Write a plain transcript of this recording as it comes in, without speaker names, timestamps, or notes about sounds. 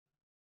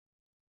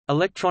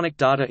Electronic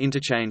Data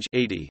Interchange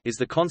 (EDI) is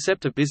the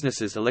concept of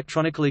businesses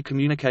electronically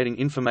communicating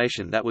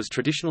information that was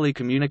traditionally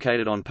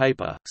communicated on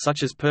paper,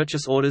 such as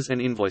purchase orders and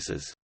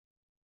invoices.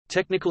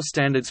 Technical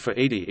standards for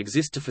EDI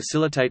exist to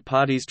facilitate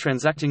parties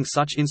transacting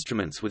such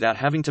instruments without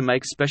having to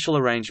make special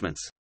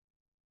arrangements.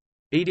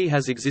 EDI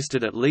has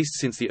existed at least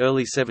since the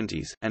early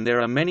 70s, and there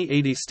are many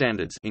EDI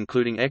standards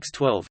including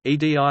X12,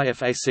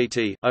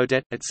 EDI-FACT,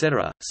 ODET,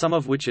 etc., some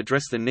of which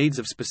address the needs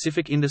of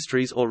specific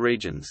industries or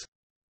regions.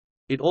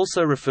 It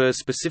also refers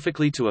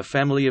specifically to a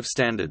family of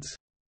standards.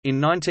 In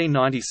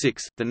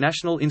 1996, the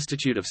National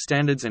Institute of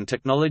Standards and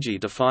Technology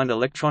defined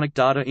electronic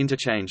data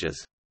interchange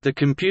as the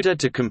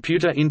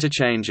computer-to-computer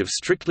interchange of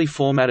strictly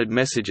formatted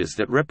messages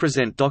that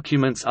represent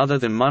documents other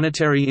than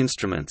monetary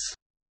instruments.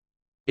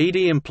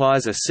 EDI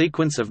implies a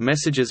sequence of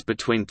messages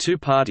between two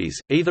parties,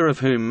 either of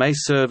whom may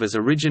serve as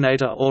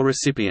originator or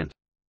recipient.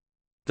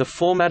 The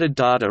formatted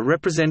data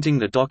representing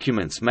the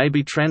documents may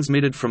be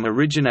transmitted from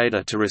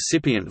originator to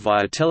recipient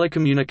via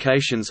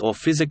telecommunications or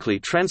physically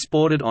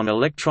transported on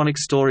electronic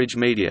storage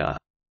media.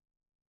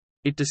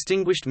 It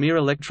distinguished mere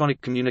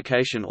electronic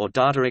communication or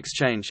data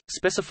exchange,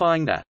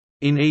 specifying that,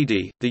 in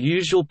EDI, the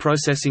usual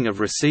processing of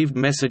received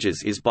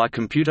messages is by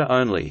computer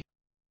only.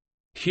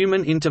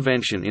 Human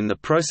intervention in the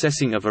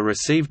processing of a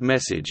received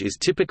message is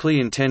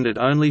typically intended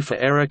only for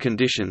error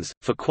conditions,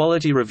 for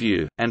quality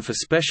review, and for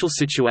special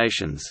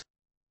situations.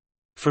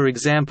 For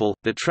example,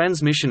 the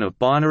transmission of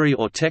binary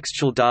or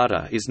textual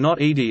data is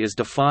not EDI as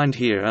defined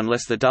here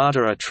unless the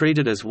data are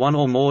treated as one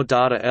or more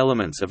data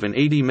elements of an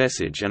EDI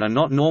message and are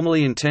not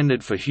normally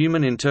intended for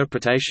human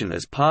interpretation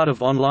as part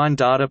of online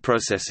data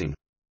processing.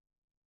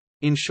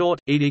 In short,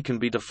 EDI can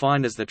be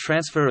defined as the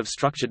transfer of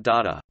structured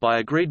data, by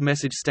agreed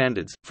message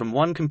standards, from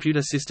one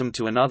computer system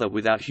to another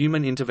without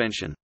human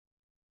intervention.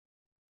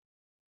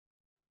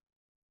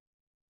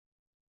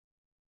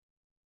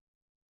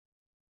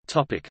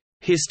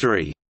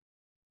 History.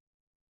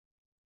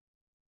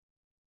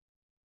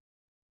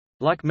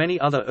 Like many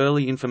other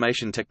early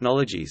information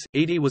technologies,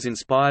 EDI was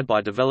inspired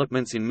by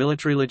developments in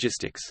military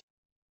logistics.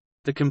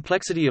 The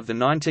complexity of the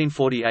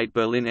 1948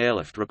 Berlin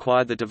airlift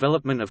required the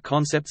development of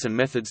concepts and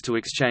methods to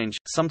exchange,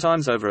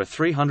 sometimes over a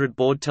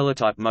 300-baud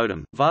teletype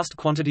modem, vast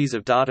quantities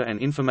of data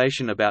and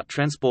information about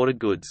transported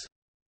goods.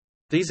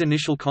 These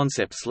initial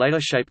concepts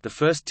later shaped the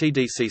first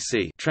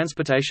TDCC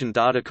Transportation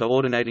Data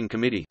Coordinating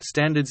Committee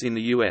standards in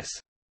the U.S.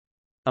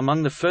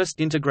 Among the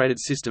first integrated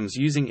systems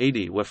using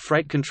EDI were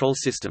freight control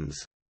systems.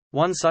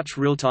 One such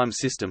real-time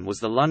system was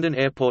the London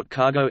Airport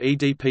Cargo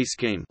EDP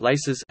scheme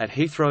at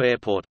Heathrow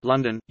Airport,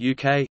 London,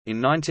 UK, in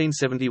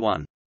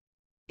 1971.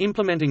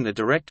 Implementing the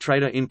Direct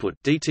Trader Input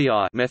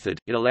 (DTI) method,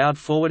 it allowed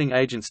forwarding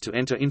agents to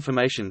enter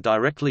information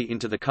directly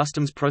into the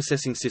customs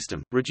processing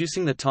system,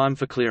 reducing the time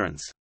for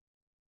clearance.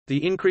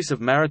 The increase of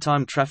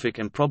maritime traffic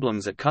and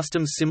problems at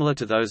customs similar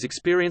to those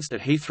experienced at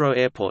Heathrow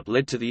Airport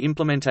led to the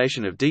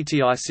implementation of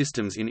DTI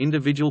systems in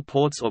individual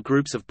ports or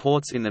groups of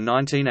ports in the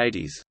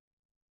 1980s.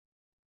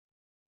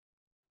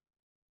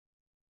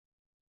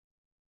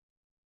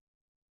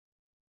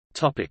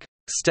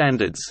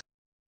 Standards.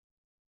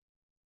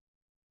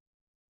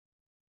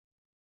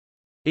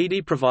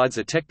 EDI provides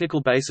a technical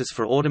basis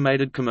for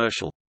automated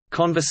commercial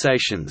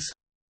conversations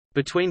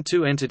between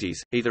two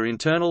entities, either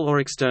internal or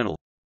external.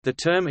 The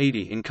term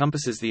EDI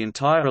encompasses the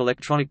entire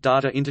electronic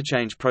data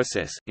interchange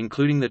process,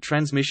 including the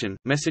transmission,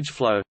 message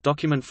flow,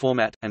 document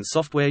format, and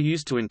software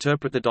used to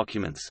interpret the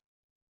documents.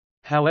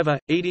 However,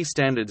 EDI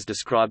standards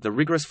describe the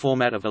rigorous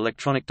format of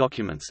electronic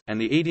documents,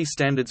 and the EDI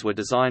standards were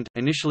designed,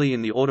 initially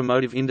in the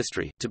automotive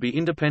industry, to be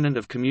independent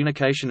of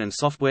communication and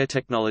software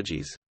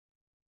technologies.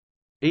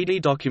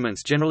 EDI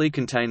documents generally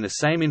contain the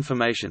same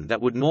information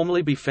that would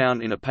normally be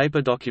found in a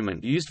paper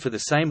document used for the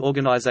same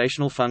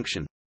organizational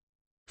function.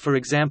 For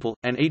example,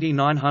 an EDI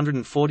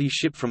 940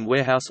 ship from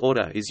warehouse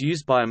order is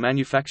used by a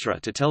manufacturer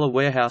to tell a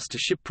warehouse to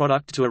ship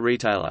product to a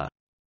retailer.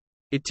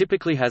 It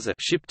typically has a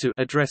ship to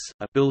address,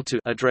 a bill to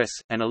address,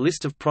 and a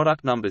list of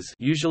product numbers,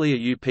 usually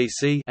a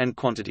UPC, and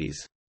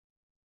quantities.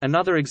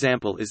 Another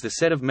example is the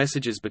set of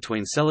messages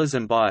between sellers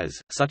and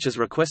buyers, such as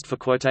request for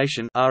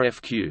quotation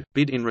 (RFQ),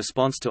 bid in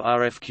response to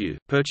RFQ,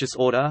 purchase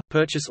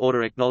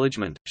order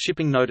acknowledgement,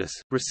 shipping notice,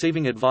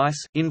 receiving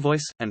advice,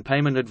 invoice, and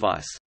payment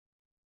advice.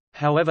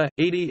 However,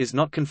 EDI is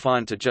not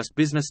confined to just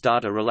business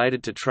data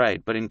related to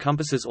trade but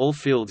encompasses all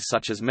fields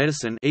such as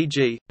medicine,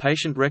 e.g.,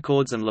 patient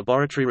records and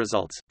laboratory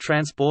results,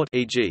 transport,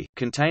 e.g.,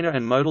 container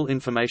and modal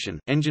information,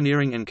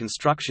 engineering and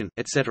construction,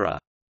 etc.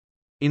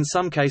 In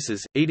some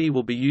cases, EDI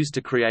will be used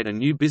to create a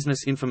new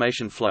business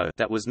information flow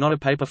that was not a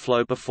paper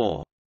flow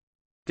before.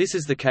 This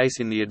is the case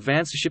in the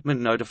Advanced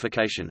Shipment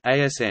Notification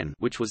 (ASN),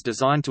 which was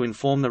designed to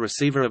inform the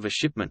receiver of a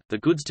shipment, the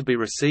goods to be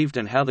received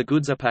and how the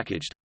goods are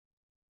packaged.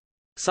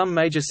 Some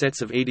major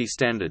sets of EDI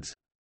standards.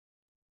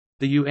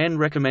 The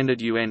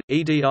UN-recommended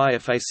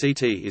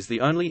EDI-FACT is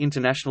the only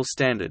international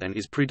standard and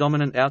is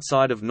predominant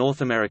outside of North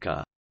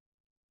America.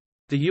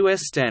 The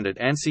U.S. standard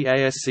ANSI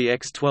ASC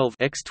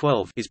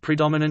X12 is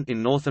predominant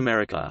in North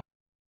America.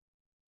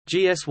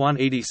 GS1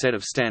 EDI set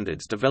of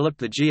standards developed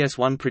the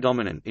GS1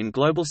 predominant in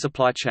global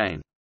supply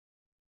chain.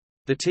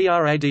 The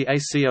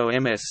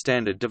TRADACOMS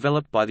standard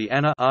developed by the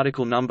ANA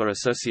Article Number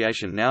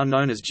Association, now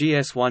known as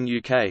GS1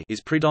 UK, is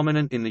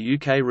predominant in the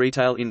UK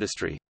retail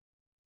industry.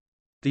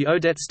 The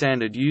ODET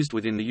standard used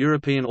within the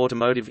European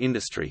automotive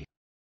industry.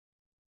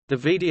 The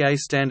VDA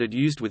standard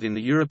used within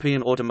the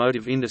European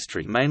automotive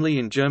industry mainly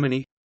in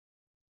Germany.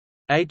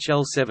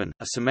 HL7,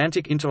 a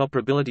semantic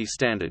interoperability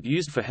standard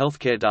used for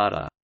healthcare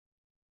data.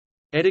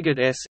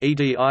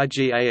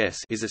 EDIGAS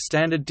is a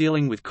standard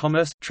dealing with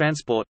commerce,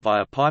 transport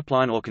via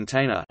pipeline or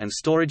container, and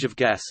storage of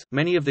gas.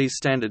 Many of these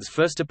standards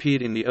first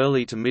appeared in the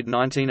early to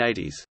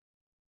mid-1980s.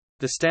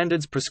 The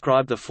standards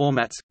prescribe the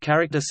formats,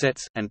 character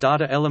sets, and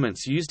data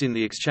elements used in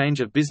the exchange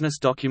of business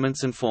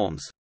documents and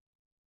forms.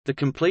 The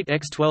complete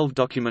X12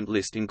 document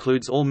list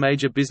includes all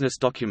major business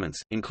documents,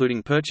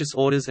 including purchase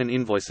orders and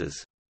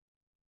invoices.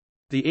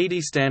 The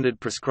EDI standard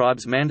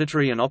prescribes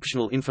mandatory and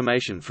optional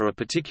information for a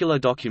particular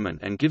document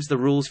and gives the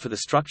rules for the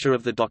structure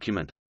of the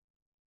document.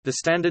 The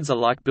standards are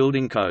like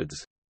building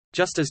codes.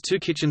 Just as two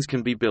kitchens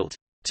can be built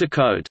to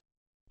code,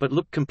 but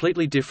look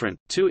completely different,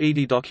 two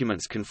EDI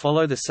documents can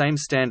follow the same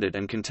standard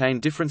and contain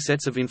different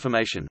sets of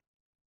information.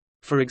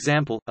 For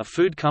example, a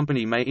food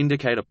company may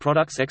indicate a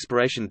product's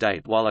expiration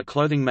date while a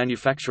clothing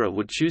manufacturer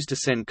would choose to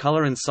send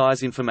color and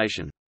size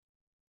information.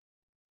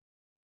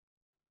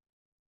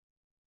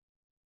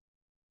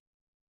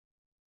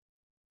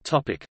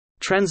 Topic: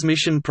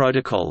 Transmission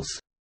protocols.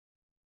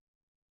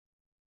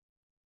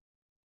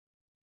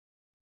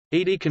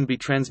 EDI can be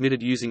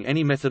transmitted using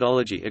any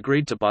methodology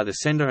agreed to by the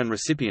sender and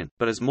recipient,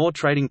 but as more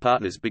trading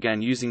partners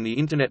began using the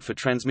Internet for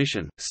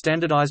transmission,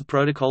 standardized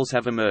protocols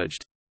have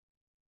emerged.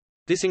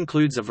 This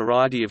includes a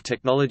variety of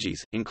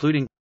technologies,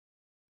 including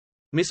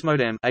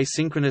MISMODEM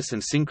asynchronous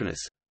and synchronous,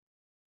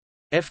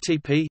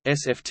 FTP,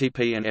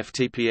 SFTP and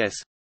FTPS,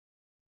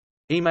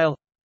 email,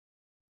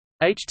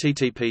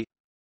 HTTP,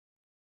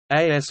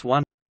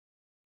 AS1,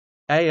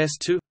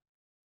 AS2,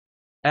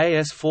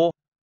 AS4,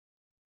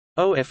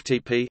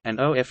 OFTP and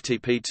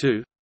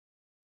OFTP2,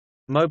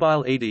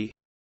 mobile EDI,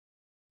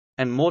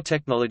 and more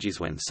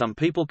technologies. When some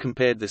people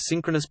compared the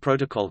synchronous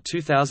protocol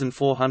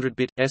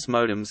 2400-bit S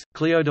modems,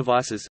 Clio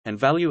devices, and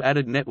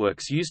value-added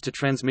networks used to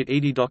transmit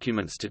EDI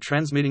documents to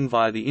transmitting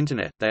via the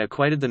Internet, they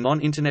equated the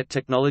non-Internet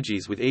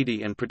technologies with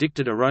EDI and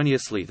predicted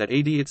erroneously that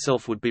EDI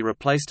itself would be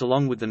replaced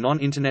along with the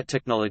non-Internet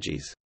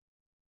technologies.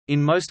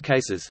 In most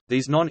cases,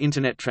 these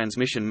non-Internet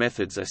transmission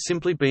methods are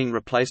simply being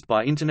replaced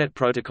by Internet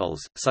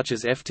protocols, such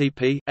as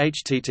FTP,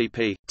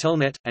 HTTP,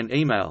 Telnet, and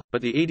email,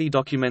 but the EDI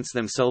documents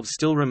themselves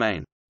still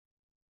remain.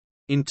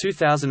 In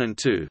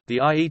 2002, the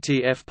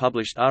IETF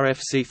published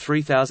RFC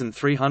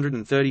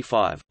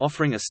 3335,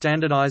 offering a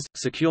standardized,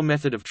 secure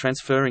method of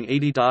transferring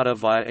EDI data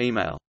via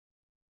email.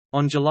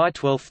 On July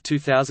 12,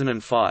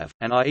 2005,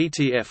 an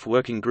IETF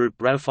working group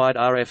ratified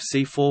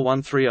RFC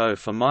 4130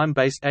 for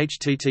MIME-based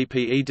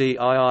HTTP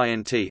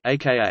EDIINT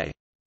aka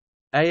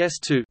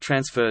AS2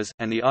 transfers,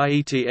 and the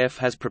IETF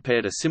has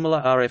prepared a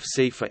similar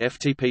RFC for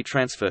FTP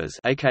transfers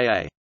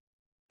aka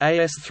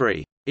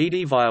AS3.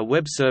 EDI via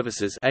web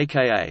services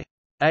aka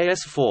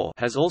AS4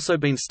 has also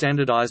been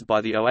standardized by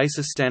the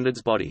OASIS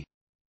standards body.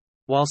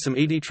 While some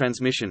EDI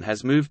transmission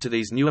has moved to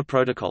these newer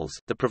protocols,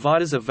 the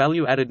providers of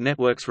value-added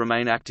networks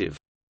remain active.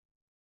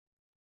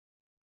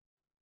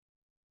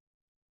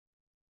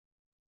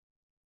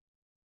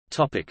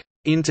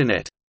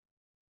 Internet.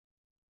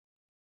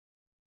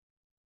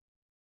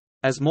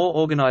 As more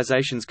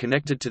organizations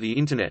connected to the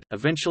Internet,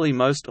 eventually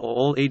most or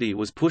all EDI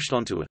was pushed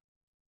onto it.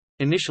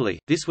 Initially,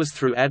 this was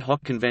through ad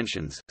hoc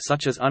conventions,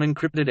 such as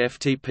unencrypted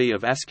FTP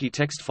of ASCII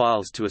text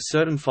files to a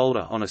certain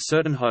folder on a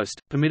certain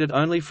host, permitted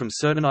only from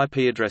certain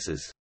IP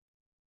addresses.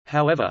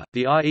 However,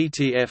 the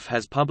IETF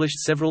has published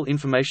several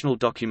informational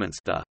documents,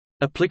 the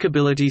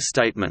applicability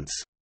statements,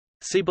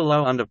 see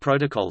below under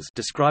protocols,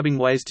 describing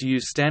ways to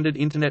use standard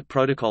Internet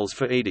protocols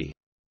for EDI.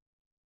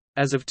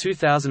 As of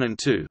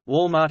 2002,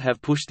 Walmart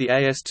have pushed the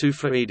AS2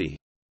 for EDI.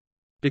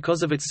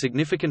 Because of its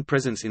significant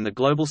presence in the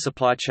global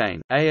supply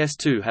chain,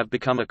 AS2 have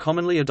become a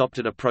commonly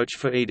adopted approach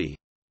for EDI.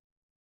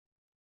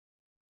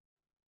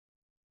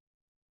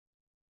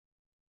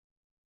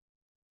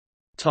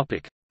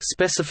 Topic: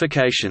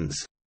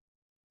 Specifications.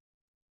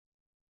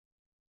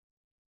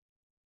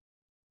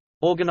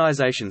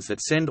 Organizations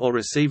that send or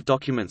receive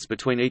documents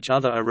between each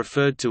other are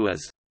referred to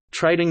as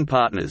trading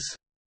partners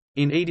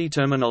in EDI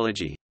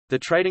terminology. The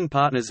trading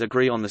partners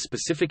agree on the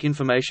specific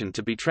information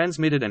to be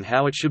transmitted and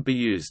how it should be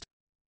used.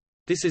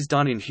 This is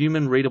done in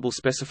human-readable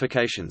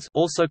specifications,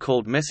 also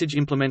called message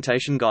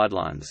implementation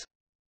guidelines.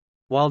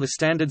 While the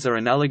standards are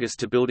analogous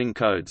to building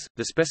codes,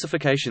 the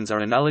specifications are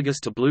analogous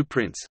to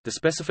blueprints. The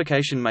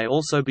specification may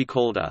also be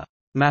called a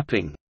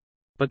mapping,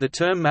 but the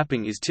term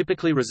mapping is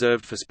typically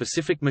reserved for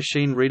specific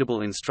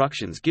machine-readable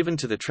instructions given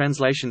to the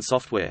translation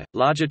software.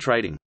 Larger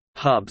trading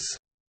hubs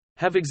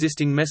have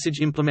existing message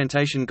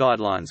implementation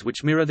guidelines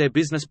which mirror their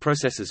business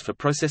processes for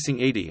processing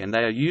EDI, and they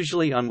are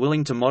usually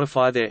unwilling to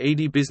modify their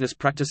EDI business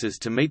practices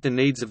to meet the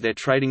needs of their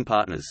trading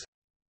partners.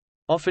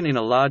 Often in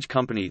a large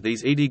company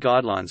these EDI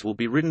guidelines will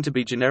be written to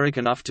be generic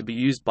enough to be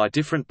used by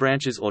different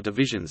branches or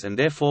divisions and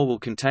therefore will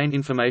contain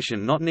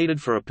information not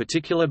needed for a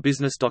particular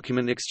business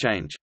document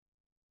exchange.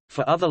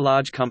 For other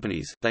large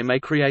companies, they may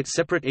create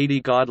separate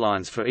EDI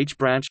guidelines for each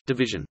branch,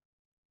 division.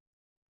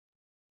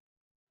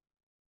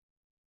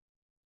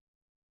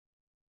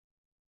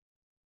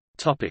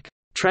 Topic: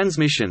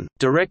 Transmission,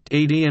 Direct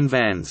EDI and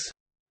VANs.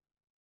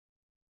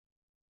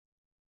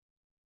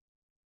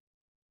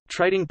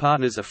 Trading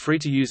partners are free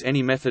to use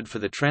any method for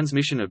the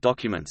transmission of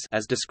documents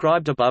as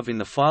described above in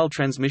the File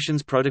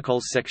Transmissions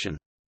Protocols section.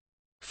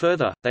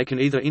 Further, they can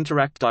either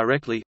interact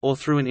directly, or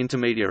through an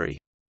intermediary.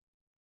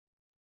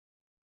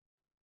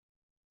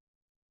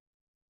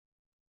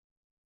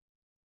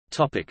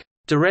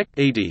 Direct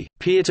EDI,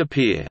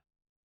 peer-to-peer.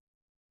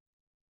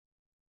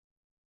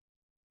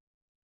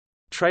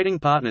 Trading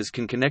partners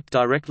can connect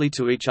directly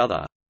to each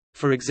other.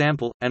 For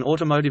example, an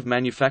automotive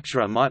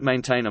manufacturer might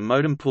maintain a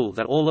modem pool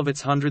that all of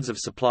its hundreds of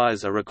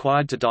suppliers are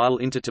required to dial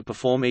into to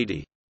perform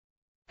EDI.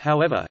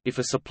 However, if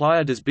a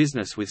supplier does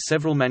business with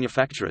several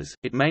manufacturers,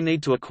 it may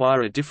need to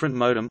acquire a different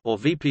modem or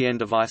VPN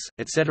device,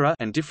 etc.,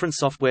 and different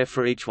software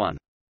for each one.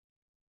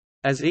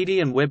 As EDI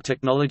and web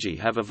technology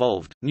have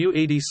evolved, new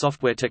EDI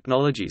software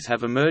technologies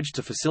have emerged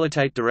to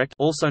facilitate direct,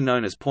 also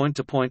known as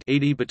point-to-point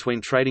EDI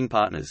between trading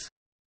partners.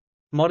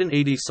 Modern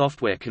EDI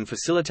software can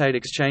facilitate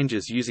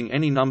exchanges using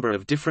any number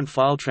of different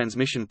file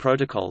transmission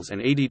protocols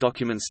and EDI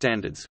document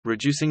standards,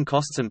 reducing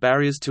costs and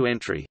barriers to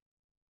entry.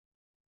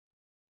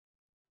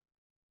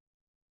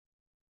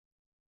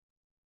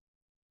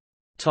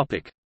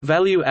 Topic: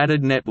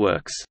 Value-added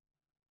networks.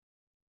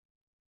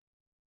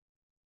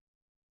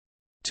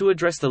 To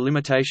address the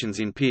limitations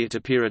in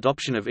peer-to-peer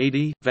adoption of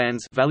EDI,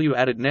 VANs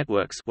value-added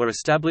networks were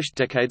established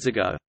decades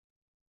ago.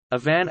 A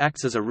VAN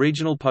acts as a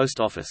regional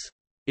post office.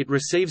 It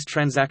receives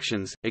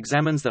transactions,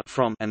 examines the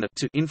from and the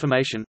to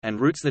information, and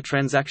routes the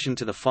transaction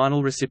to the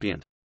final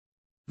recipient.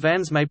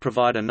 VANs may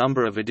provide a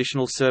number of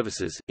additional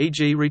services,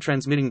 e.g.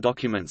 retransmitting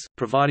documents,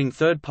 providing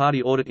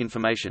third-party audit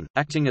information,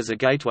 acting as a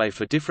gateway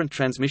for different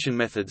transmission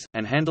methods,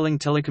 and handling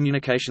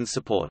telecommunications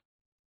support.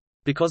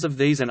 Because of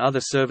these and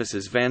other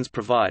services VANs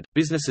provide,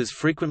 businesses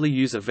frequently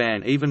use a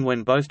VAN even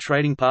when both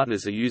trading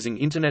partners are using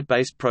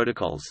Internet-based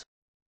protocols.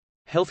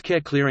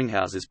 Healthcare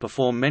clearinghouses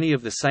perform many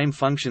of the same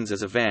functions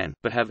as a VAN,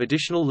 but have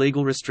additional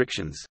legal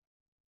restrictions.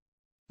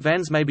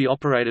 VANs may be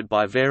operated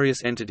by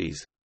various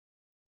entities: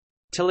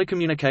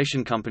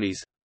 telecommunication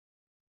companies,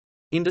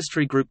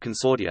 industry group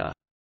consortia,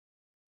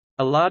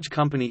 a large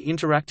company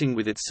interacting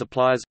with its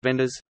suppliers,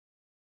 vendors,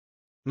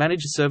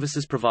 managed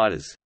services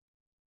providers.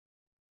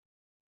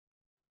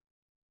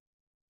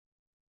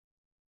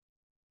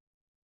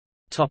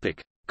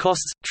 Topic: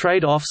 Costs,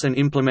 trade-offs and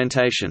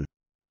implementation.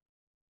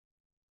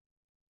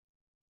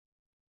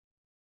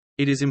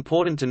 It is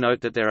important to note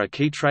that there are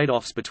key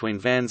trade-offs between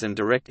VANs and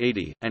Direct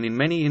EDI, and in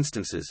many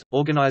instances,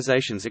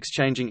 organizations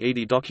exchanging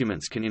EDI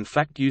documents can in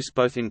fact use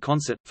both in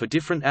concert, for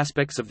different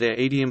aspects of their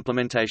EDI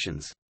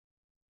implementations.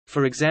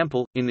 For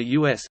example, in the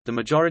US, the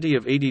majority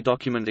of EDI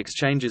document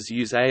exchanges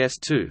use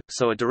AS2,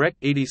 so a Direct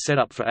EDI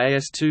setup for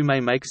AS2 may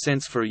make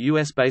sense for a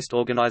US-based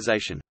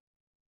organization.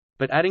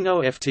 But adding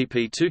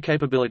OFTP2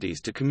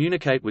 capabilities to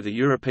communicate with a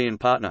European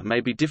partner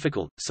may be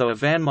difficult, so a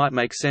VAN might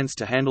make sense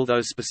to handle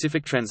those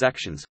specific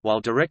transactions, while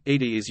Direct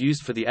EDI is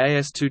used for the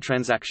AS2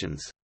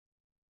 transactions.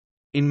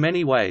 In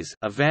many ways,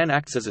 a VAN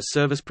acts as a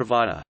service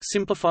provider,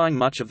 simplifying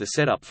much of the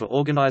setup for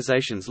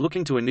organizations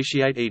looking to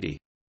initiate EDI.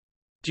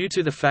 Due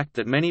to the fact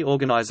that many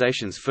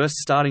organizations first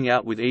starting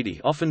out with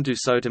EDI often do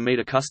so to meet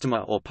a customer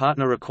or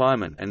partner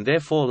requirement and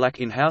therefore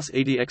lack in-house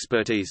EDI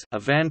expertise, a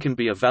VAN can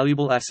be a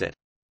valuable asset.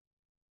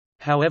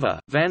 However,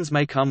 VANs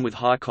may come with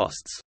high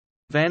costs.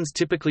 VANs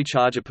typically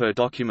charge a per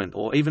document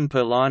or even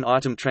per line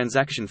item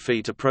transaction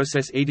fee to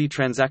process EDI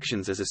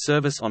transactions as a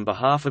service on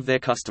behalf of their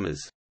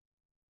customers.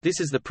 This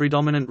is the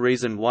predominant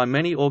reason why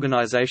many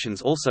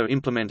organizations also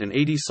implement an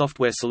EDI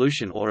software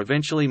solution or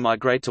eventually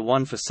migrate to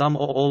one for some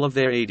or all of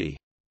their EDI.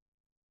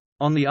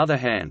 On the other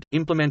hand,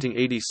 implementing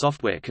EDI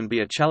software can be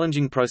a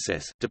challenging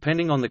process,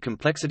 depending on the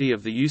complexity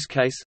of the use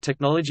case,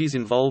 technologies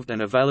involved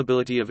and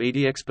availability of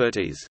EDI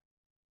expertise.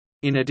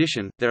 In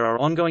addition, there are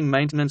ongoing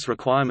maintenance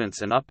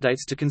requirements and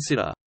updates to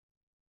consider.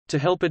 To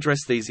help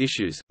address these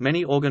issues,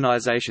 many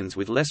organizations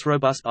with less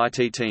robust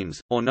IT teams,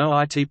 or no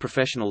IT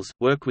professionals,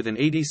 work with an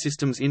EDI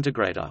systems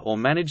integrator or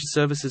managed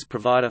services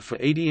provider for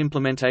EDI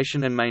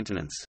implementation and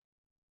maintenance.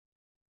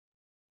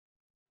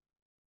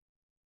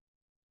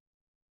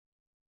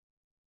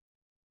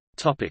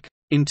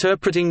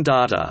 Interpreting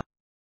data.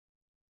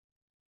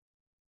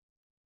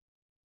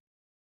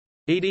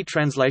 EDI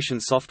translation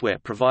software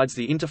provides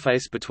the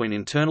interface between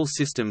internal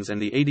systems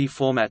and the EDI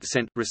format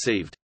sent,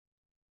 received.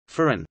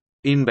 For an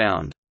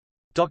inbound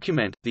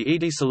document, the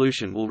EDI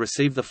solution will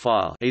receive the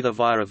file either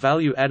via a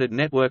value-added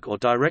network or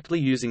directly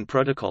using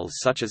protocols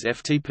such as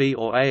FTP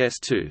or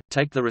AS2,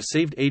 take the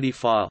received EDI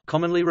file,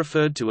 commonly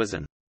referred to as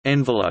an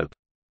envelope,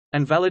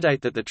 and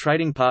validate that the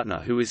trading partner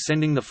who is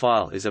sending the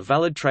file is a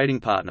valid trading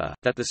partner,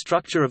 that the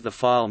structure of the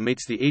file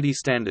meets the EDI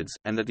standards,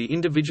 and that the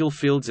individual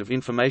fields of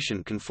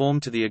information conform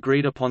to the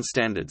agreed-upon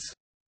standards.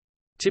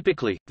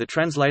 Typically, the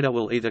translator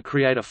will either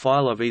create a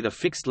file of either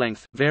fixed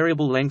length,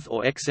 variable length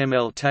or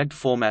XML tagged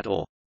format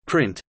or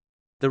print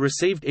the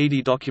received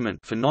EDI document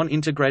for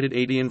non-integrated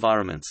EDI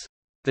environments.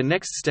 The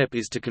next step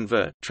is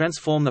to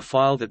transform the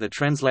file that the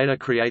translator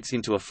creates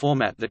into a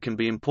format that can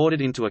be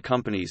imported into a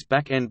company's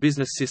back-end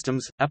business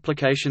systems,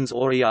 applications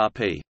or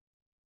ERP.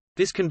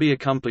 This can be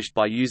accomplished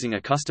by using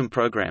a custom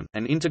program,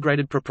 an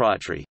integrated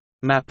proprietary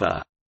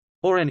mapper,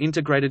 or an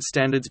integrated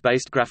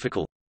standards-based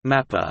graphical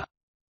mapper,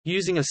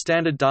 using a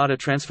standard data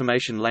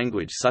transformation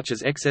language such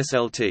as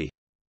XSLT.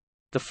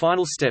 The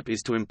final step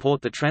is to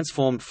import the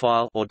transformed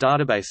file or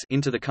database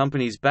into the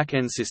company's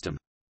back-end system.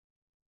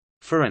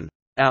 For an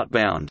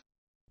outbound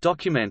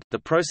document, the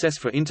process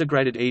for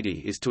integrated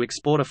EDI is to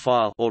export a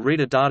file or read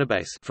a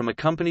database from a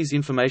company's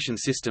information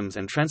systems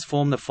and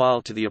transform the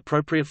file to the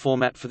appropriate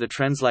format for the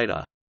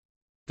translator.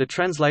 The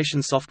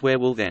translation software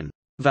will then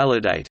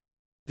validate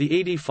the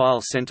EDI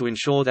file sent to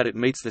ensure that it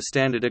meets the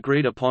standard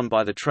agreed upon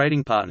by the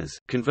trading partners,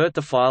 convert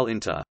the file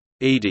into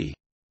EDI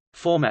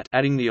format,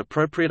 adding the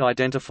appropriate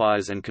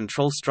identifiers and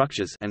control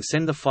structures, and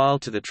send the file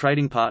to the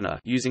trading partner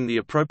using the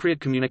appropriate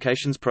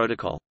communications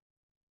protocol.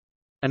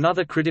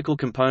 Another critical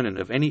component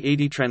of any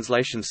EDI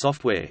translation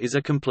software is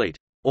a complete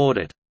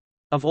audit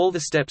of all the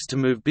steps to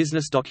move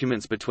business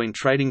documents between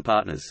trading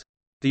partners.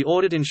 The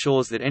audit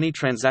ensures that any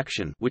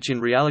transaction, which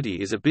in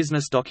reality is a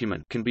business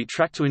document, can be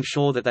tracked to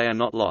ensure that they are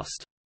not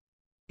lost.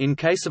 In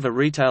case of a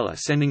retailer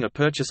sending a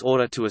purchase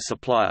order to a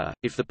supplier,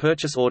 if the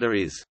purchase order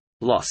is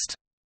lost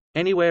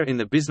anywhere in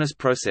the business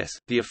process,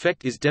 the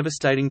effect is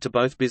devastating to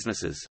both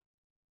businesses.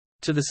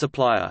 To the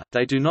supplier,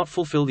 they do not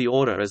fulfill the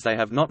order as they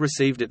have not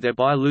received it,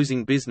 thereby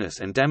losing business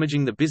and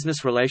damaging the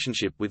business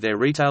relationship with their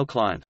retail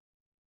client.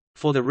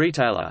 For the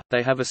retailer,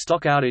 they have a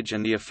stock outage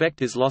and the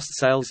effect is lost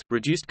sales,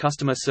 reduced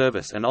customer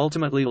service and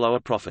ultimately lower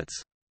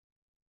profits.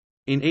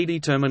 In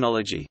EDI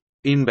terminology,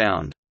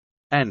 inbound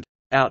and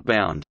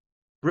outbound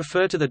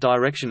refer to the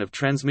direction of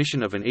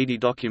transmission of an EDI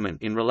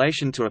document in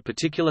relation to a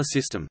particular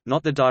system,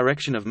 not the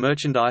direction of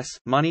merchandise,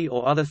 money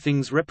or other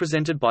things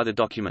represented by the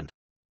document.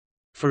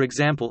 For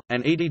example,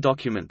 an EDI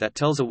document that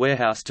tells a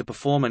warehouse to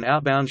perform an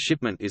outbound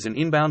shipment is an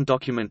inbound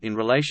document in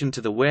relation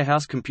to the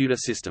warehouse computer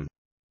system.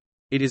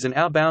 It is an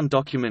outbound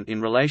document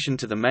in relation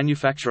to the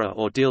manufacturer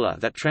or dealer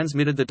that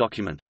transmitted the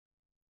document.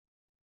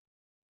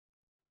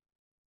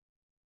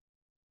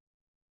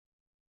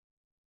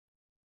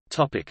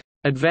 Topic: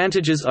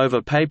 Advantages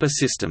over paper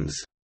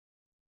systems.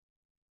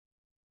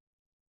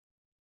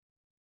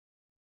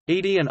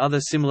 EDI and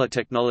other similar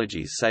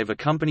technologies save a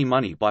company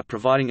money by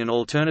providing an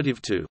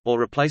alternative to, or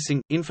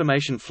replacing,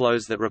 information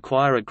flows that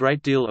require a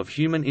great deal of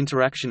human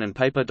interaction and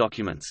paper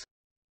documents.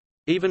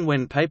 Even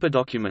when paper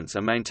documents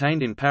are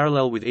maintained in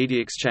parallel with EDI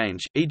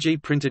exchange, e.g.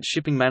 printed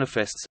shipping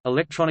manifests,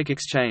 electronic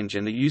exchange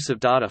and the use of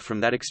data from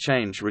that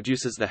exchange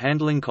reduces the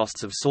handling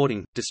costs of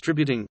sorting,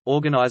 distributing,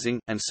 organizing,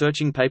 and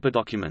searching paper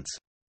documents.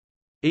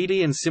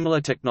 EDI and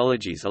similar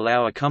technologies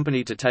allow a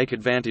company to take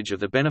advantage of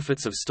the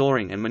benefits of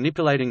storing and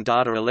manipulating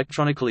data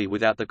electronically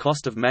without the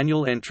cost of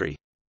manual entry.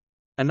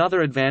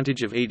 Another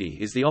advantage of EDI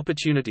is the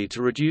opportunity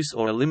to reduce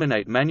or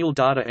eliminate manual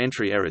data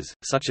entry errors,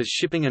 such as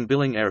shipping and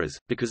billing errors,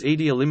 because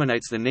EDI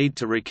eliminates the need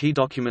to rekey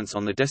documents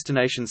on the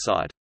destination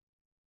side.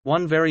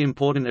 One very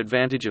important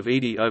advantage of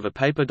EDI over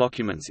paper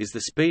documents is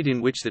the speed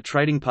in which the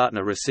trading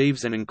partner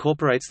receives and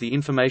incorporates the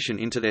information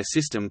into their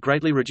system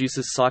greatly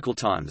reduces cycle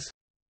times.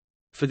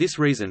 For this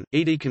reason,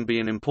 EDI can be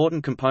an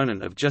important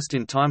component of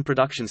just-in-time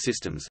production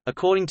systems.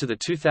 According to the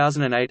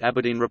 2008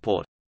 Aberdeen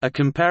report, A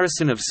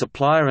Comparison of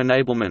Supplier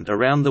Enablement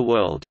Around the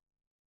World,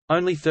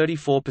 only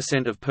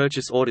 34% of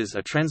purchase orders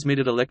are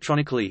transmitted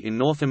electronically in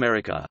North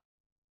America.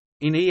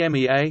 In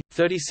EMEA,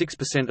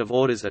 36% of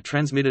orders are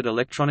transmitted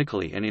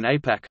electronically, and in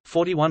APAC,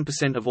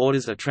 41% of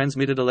orders are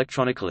transmitted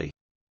electronically.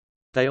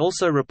 They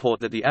also report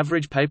that the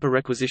average paper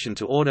requisition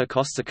to order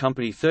costs a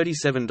company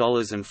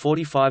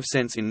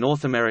 $37.45 in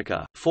North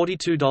America,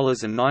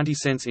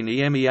 $42.90 in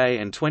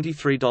EMEA and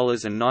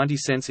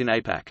 $23.90 in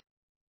APAC.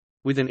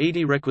 With an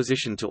EDI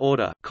requisition to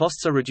order,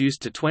 costs are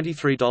reduced to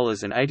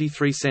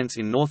 $23.83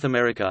 in North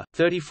America,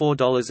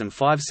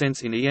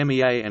 $34.05 in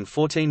EMEA and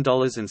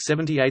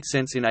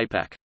 $14.78 in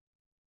APAC.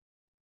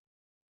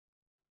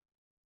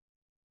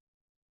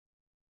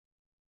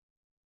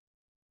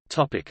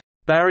 Topic: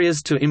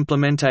 Barriers to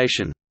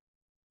implementation.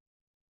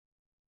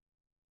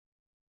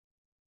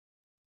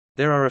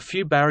 There are a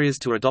few barriers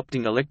to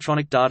adopting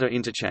electronic data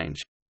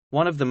interchange.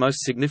 One of the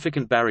most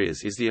significant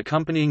barriers is the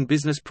accompanying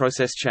business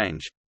process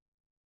change.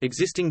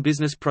 Existing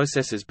business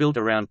processes built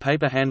around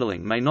paper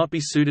handling may not be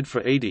suited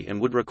for EDI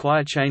and would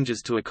require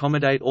changes to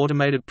accommodate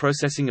automated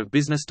processing of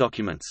business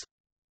documents.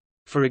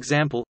 For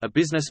example, a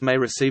business may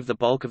receive the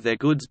bulk of their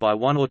goods by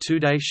 1 or 2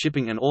 day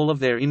shipping and all of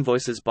their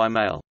invoices by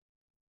mail.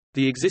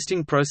 The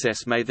existing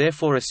process may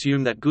therefore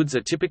assume that goods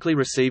are typically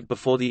received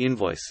before the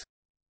invoice.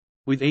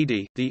 With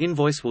EDI, the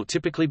invoice will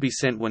typically be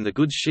sent when the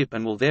goods ship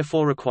and will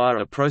therefore require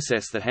a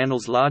process that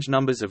handles large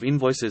numbers of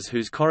invoices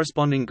whose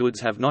corresponding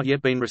goods have not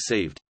yet been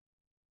received.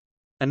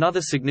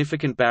 Another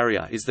significant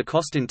barrier is the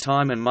cost in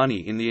time and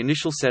money in the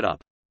initial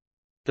setup.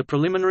 The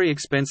preliminary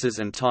expenses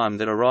and time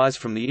that arise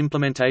from the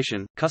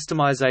implementation,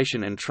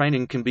 customization and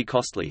training can be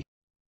costly.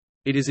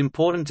 It is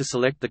important to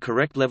select the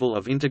correct level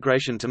of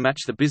integration to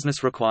match the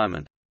business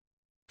requirement.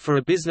 For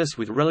a business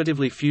with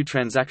relatively few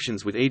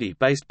transactions with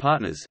EDI-based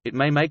partners, it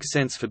may make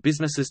sense for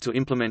businesses to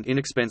implement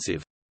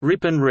inexpensive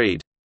rip and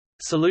read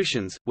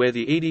solutions, where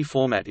the EDI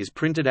format is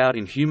printed out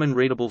in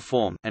human-readable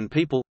form, and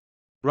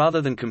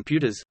people—rather than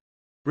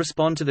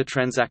computers—respond to the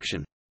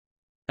transaction.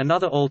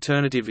 Another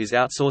alternative is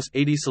outsourced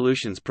EDI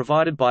solutions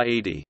provided by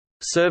EDI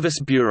service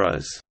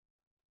bureaus.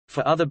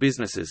 For other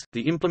businesses,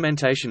 the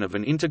implementation of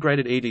an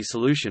integrated EDI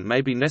solution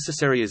may be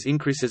necessary as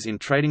increases in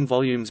trading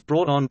volumes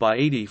brought on by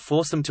EDI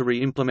force them to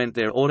re-implement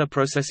their order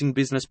processing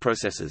business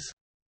processes.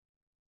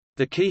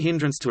 The key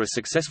hindrance to a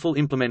successful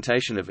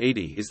implementation of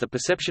EDI is the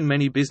perception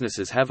many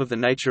businesses have of the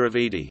nature of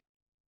EDI.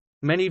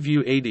 Many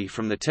view EDI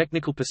from the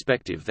technical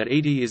perspective that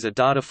EDI is a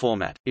data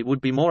format. It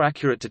would be more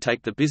accurate to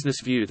take the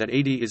business view that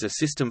EDI is a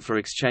system for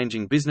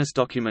exchanging business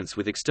documents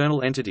with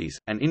external entities,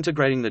 and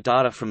integrating the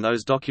data from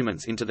those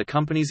documents into the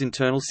company's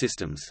internal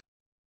systems.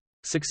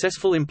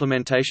 Successful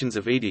implementations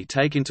of EDI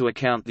take into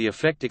account the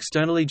effect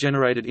externally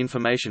generated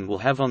information will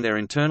have on their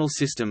internal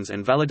systems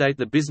and validate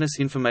the business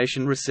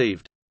information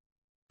received.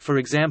 For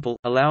example,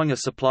 allowing a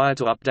supplier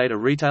to update a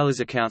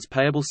retailer's accounts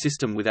payable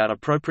system without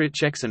appropriate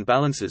checks and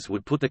balances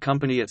would put the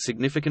company at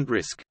significant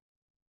risk.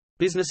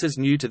 Businesses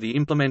new to the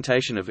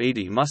implementation of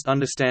EDI must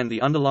understand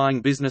the underlying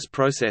business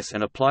process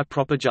and apply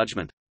proper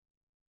judgment.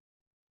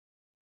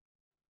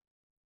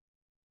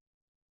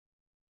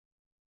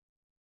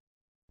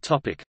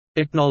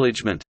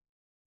 Acknowledgement.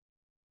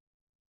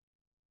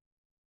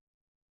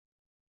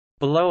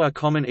 Below are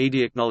common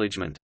EDI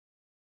acknowledgement.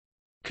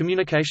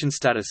 Communication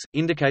status –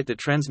 indicate the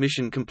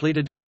transmission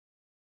completed.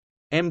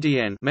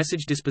 MDN –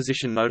 message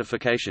disposition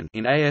notification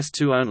in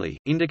AS2 only,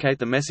 indicate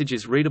the message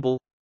is readable.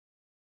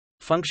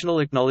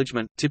 Functional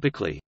acknowledgement –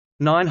 typically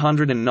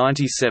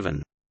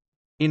 997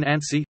 in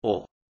ANSI,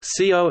 or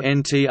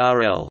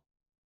CONTRL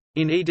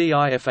in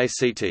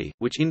EDI-FACT,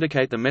 which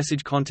indicate the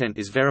message content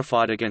is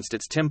verified against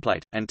its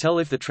template, and tell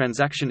if the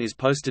transaction is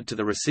posted to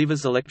the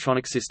receiver's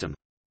electronic system.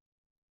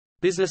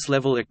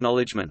 Business-level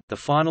acknowledgement – the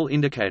final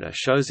indicator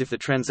shows if the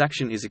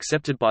transaction is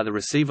accepted by the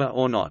receiver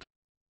or not.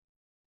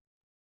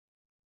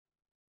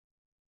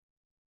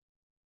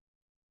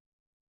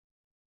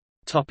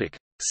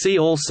 See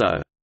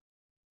also: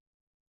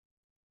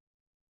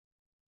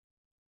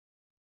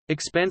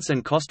 Expense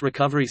and Cost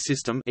Recovery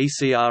System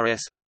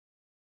 (ECRS),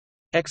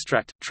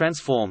 Extract,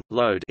 Transform,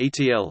 Load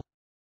 (ETL),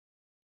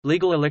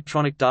 Legal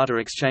Electronic Data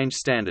Exchange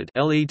Standard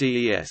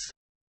 (LEDES).